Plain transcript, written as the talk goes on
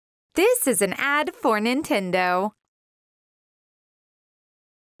This is an ad for Nintendo.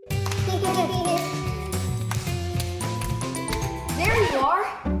 There you are.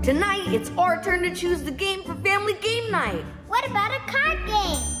 Tonight, it's our turn to choose the game for family game night. What about a card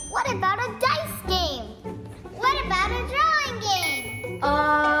game? What about a dice game? What about a drawing game?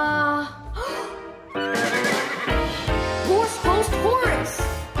 Horse Host Horace.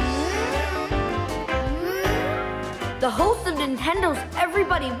 The host of Nintendo's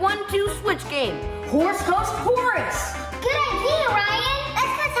Everybody 1-2 Switch game. Horse Host Horace. Good idea, Ryan.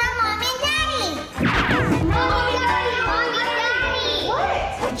 Let's go tell Mommy and Daddy. Mommy, Daddy, Mommy, Daddy. What?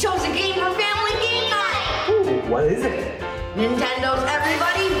 We chose a game for family game night. Ooh, what is it? Nintendo's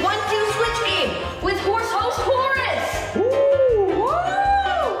Everybody 1-2 Switch game with Horse Host Horace. Ooh.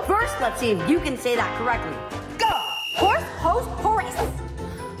 Woo! First, let's see if you can say that correctly. Go! Horse Host Horace.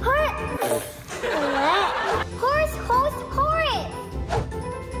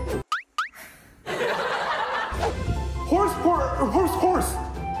 Horse Host Horace.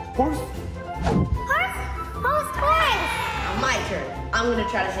 Horse. Horse Host Horace. Now my turn. I'm gonna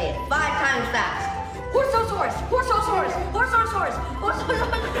try to say it 5 times fast. Horse Host Horace. Horse Host Horace. Horse Host Horace. Horse Host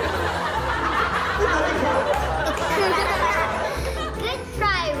Horace. Good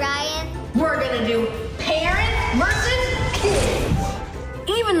try, Ryan. We're gonna do parents versus kids.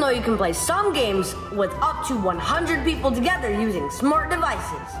 Even though you can play some games with up to 100 people together using smart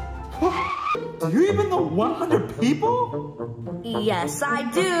devices. Do you even know 100 people? Yes, I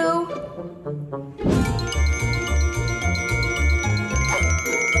do.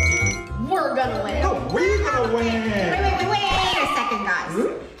 We're gonna win. No, we're gonna win. Wait a second, guys.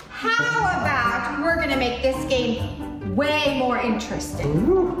 How about we're gonna make this game way more interesting?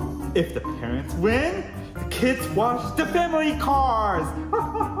 Ooh. If the parents win, the kids watch the family cars.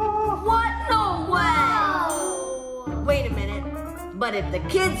 What? No way! Wait a minute. But if the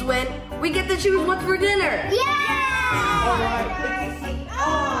kids win, we get to choose what's for dinner. Yeah! All right.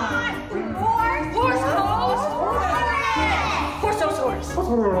 Horse Host Horace.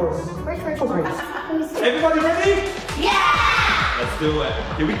 Everybody ready? Yeah! Let's do it.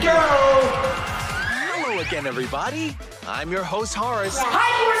 Here we go. Hello again, everybody. I'm your host, Horace.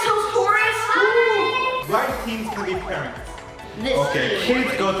 Hi, Horse Host Horace. Right team's gonna be parents. This Okay,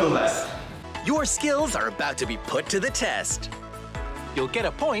 kids go to left. Your skills are about to be put to the test. You'll get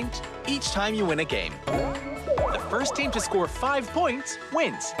a point each time you win a game. The first team to score 5 points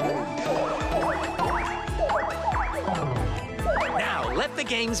wins. Now, let the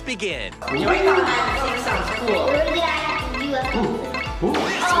games begin. You already thought that sounds cool. UFO.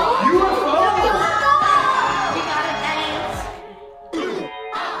 We gotta dance.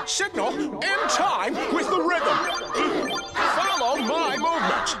 Signal in time with the rhythm. Follow my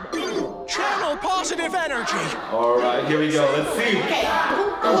movement. Channel positive energy. All right, here we go. Let's see.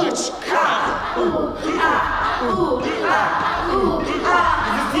 Let's go.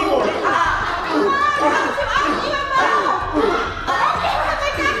 This is teamwork.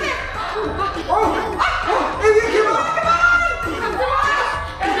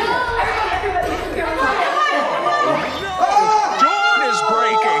 Dawn is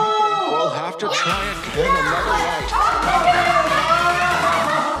breaking. We'll have to try again another night.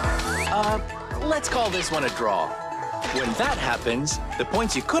 Let's call this one a draw. When that happens, the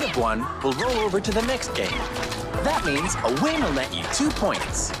points you could have won will roll over to the next game. That means a win will net you 2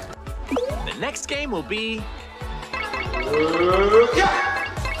 points. The next game will be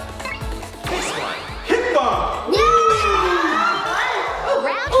this one. Hit bomb.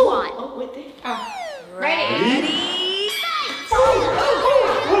 Round 1. Ready?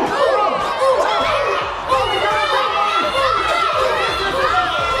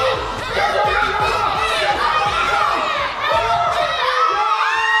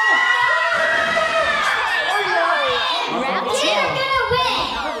 Round 2. You're gonna win.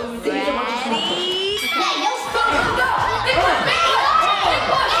 Ready? Yeah, you'll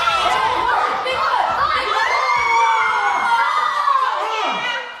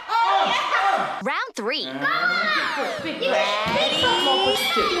Round 3.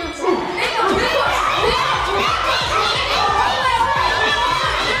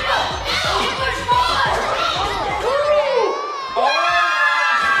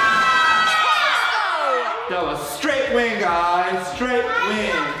 That was straight win, guys. Straight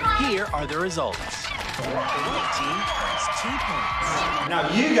win. Here are the results. The white team has 2 points. Now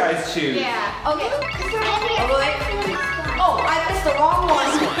you guys choose. Yeah. Okay. Oh, I missed the wrong one.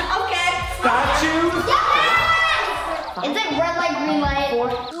 Okay. Statue. It's like red light, green light.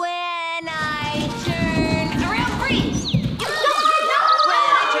 When I turn around, freeze! When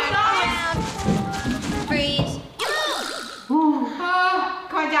I turn around, freeze!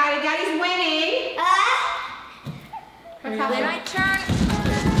 Come on, Daddy. When I turn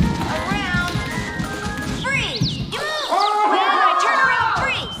around, freeze! You move! When I turn around,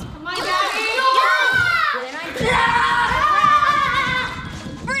 freeze! Come on, Daddy. When I turn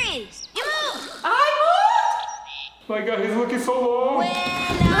around, freeze! You move! I moved. My God, he's looking so long. When I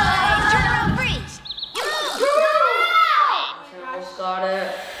turn around, freeze! You move! Almost got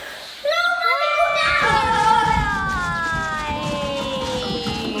it.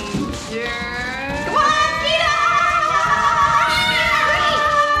 Come on, Tita.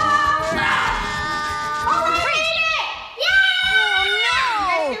 Oh, we made it.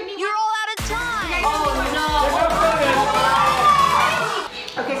 You're all out of time!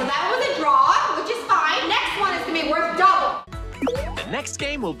 Okay, so that was a draw, which is fine. Next one is gonna be worth double. The next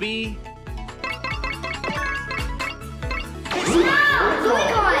game will be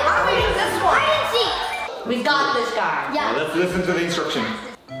We got this guy. Now let's listen to the instructions.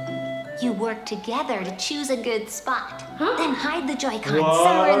 You work together to choose a good spot. Then hide the Joy-Con What?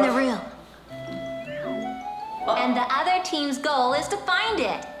 somewhere in the room. And the other team's goal is to find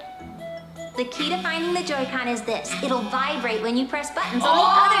it. The key to finding the Joy-Con is this. It'll vibrate when you press buttons on the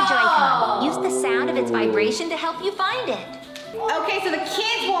other Joy-Con. Use the sound of its vibration to help you find it. Okay, so the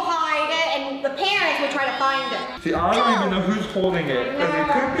kids will hide it and the parents will try to find it. See, I don't even know who's holding it. Because it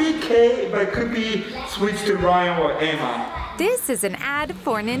could be Kate, but it could be switched to Ryan or Emma. This is an ad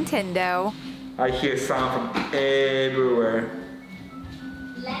for Nintendo. I hear sound from everywhere.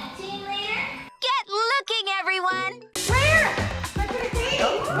 Left team leader? Get looking, everyone! Where? Where could it be?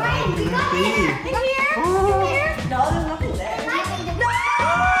 Ryan, we got it. Here? Here? No, there's nothing there. No,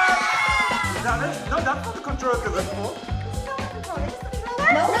 that's not the controller because that's full.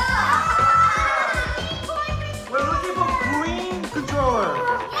 No. We're looking for green controller.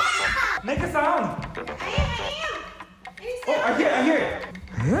 Make a sound. I am. Oh, I hear it.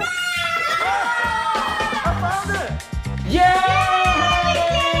 I found it. Yay!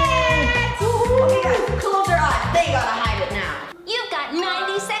 Okay, guys, close your eyes. They gotta hide it now. You've got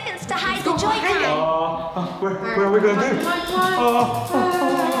 90 seconds to hide the Joy-Con. What are we gonna do?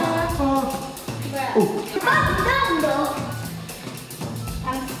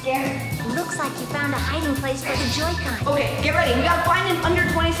 I'm scared. Looks like you found a hiding place for the Joy-Con. Okay, get ready. We gotta find it under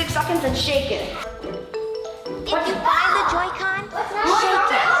 26 seconds and shake it. If you find the Joy-Con,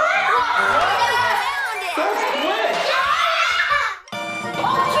 shake it. Found it.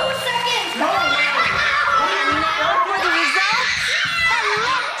 Oh, 2 seconds! And now for the results. The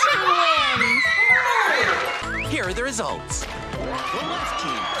left team wins. Here are the results. The left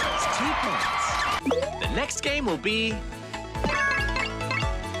team has 2 points. The next game will be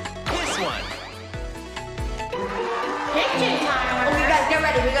this one. Kitchen time. Okay, guys, get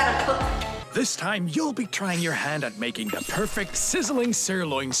ready. We gotta cook. This time you'll be trying your hand at making the perfect sizzling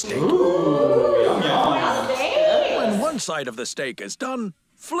sirloin steak. When one side of the steak is done,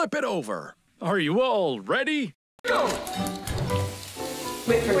 flip it over. Are you all ready? Go!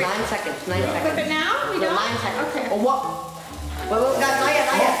 Wait for 9 seconds. 9 Flip seconds. it now? We No, don't? 9 seconds. Okay. Oh, what? Wait, guys,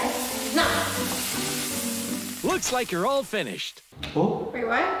 not yet. No. Looks like you're all finished. Oh, Wait,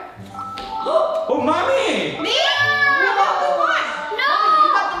 what? oh, mommy! Me? You got the one. You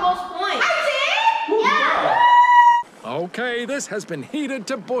got the most points. I Okay, this has been heated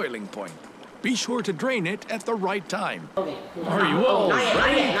to boiling point. Be sure to drain it at the right time. Okay. Are you all Not yet, not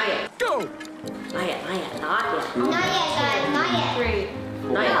ready? yet, not yet. Go! Not yet, not yet, not yet. Not yet, guys. Not yet.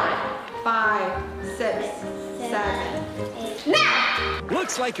 3, Not yet. 5, 6, 7. Now!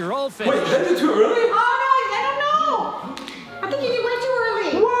 Looks like you're all Wait, finished. that's it too early? Oh, no, I don't know. I think you did way too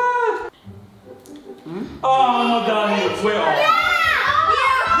early. What? Oh, I'm not done yet. Wait, oh.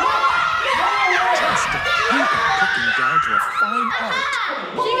 Fantastic. You are cooking down to a fine art.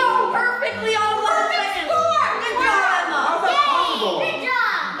 She got perfectly on 11 seconds. Good job, Emma. How's that possible? Good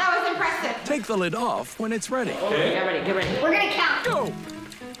job. That was impressive. Take the lid off when it's ready. Okay. Get ready, get ready. We're gonna count. Go!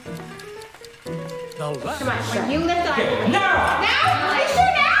 The left. When you lift up. Okay, now! Now? Are you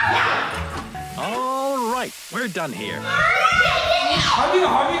sure now? All right, we're done here. How do you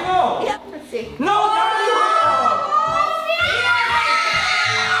know? Let's see. No, not you!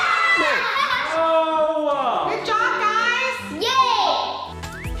 Oh! Good job, guys.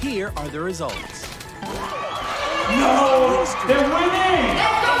 Yay! Here are the results. No! They're winning!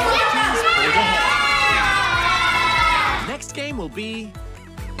 Next game will be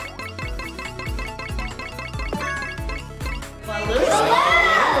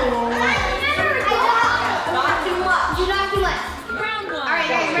Not too much. You not too much. Round one. All right,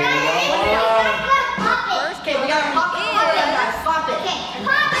 guys, ready? Pop it. Okay, we gotta pop it. Guys, pop it. Okay.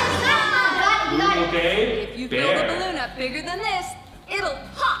 Pop it. Got it. Okay. If you fill the balloon up bigger than this, it'll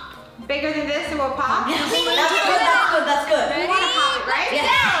pop. Bigger than this, it will pop. That's good, that's good. good, that's good. You want to have it, right?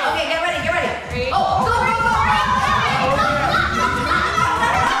 Yeah. Okay, get ready, get ready. Oh, go, go, go.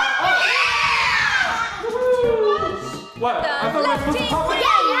 What? I thought we were supposed to pop it. You guys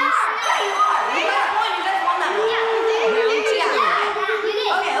won that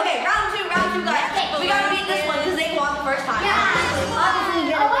one. Okay, round two, guys. We gotta beat this one because they won the first time. Obviously,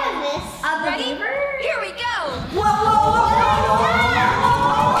 you're gonna win this. Ready? Here we go. Whoa.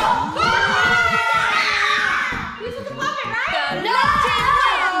 Who's with the puppet, right? The left team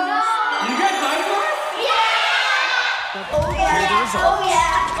wins. You guys like this? Oh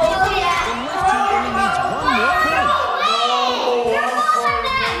yeah. The left team only needs one more point.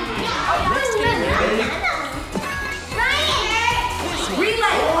 Next game will be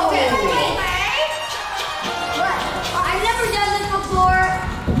Relay. Okay. I've never done this before.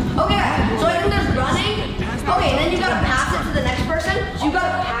 Okay, so I think there's running. Okay, then you gotta pass it to the next person. So you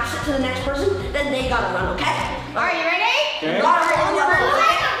gotta pass it to the next person, then they gotta run, okay? All right, you ready? Okay. You gotta run.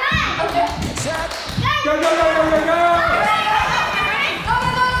 Okay. set. Go! Get the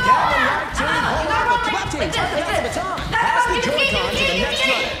right team hold up. The left team turn the baton. Pass the Joy-Con to the next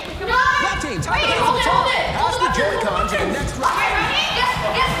runner. Left team turn the baton. Pass the Joy-Con to the next runner.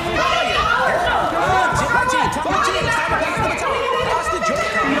 Right team, top of the team. It's time to pass the baton. Pass the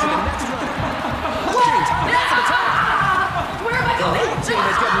Joy-Con to the next runner. Left team, time to pass the baton. The right team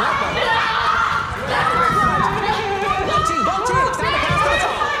is getting left by one. Left team, both teams. It's time to pass the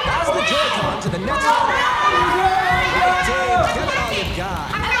baton. Pass the Joy-Con to the next runner. Right team, get it all you got.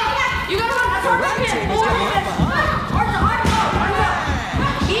 You gotta run. The right team is getting left behind.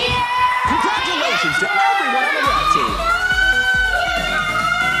 Congratulations to everyone on the red team.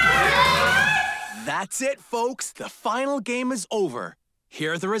 That's it, folks. The final game is over.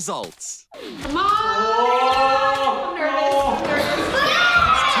 Here are the results. Come on. I'm nervous.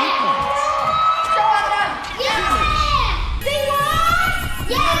 2 points.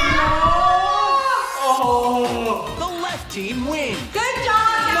 The left team wins. Good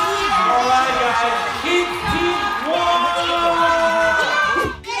job, All right, guys. Keep one.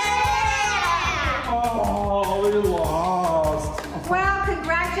 Oh, we lost. Well,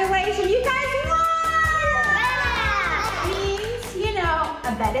 congratulations. You guys won. Means,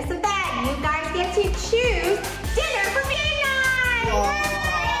 a bet is a bet. You guys get to choose dinner for game night.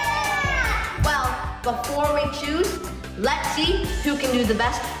 Well, before we choose, let's see who can do the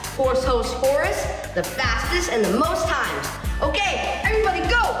best horse host Horace, the fastest and the most times. Okay, everybody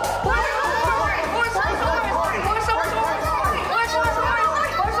go! Horse host Horace! Horse host Horace! Horse host Horace! Horse host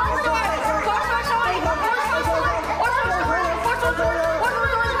Horace! Horse host Horace! Horse host Horace! Horse host Horace! Horse host Horace! Horse host Horace!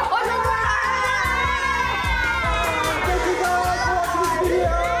 Horse host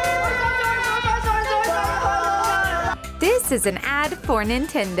Horace! This is an ad for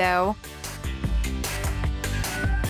Nintendo.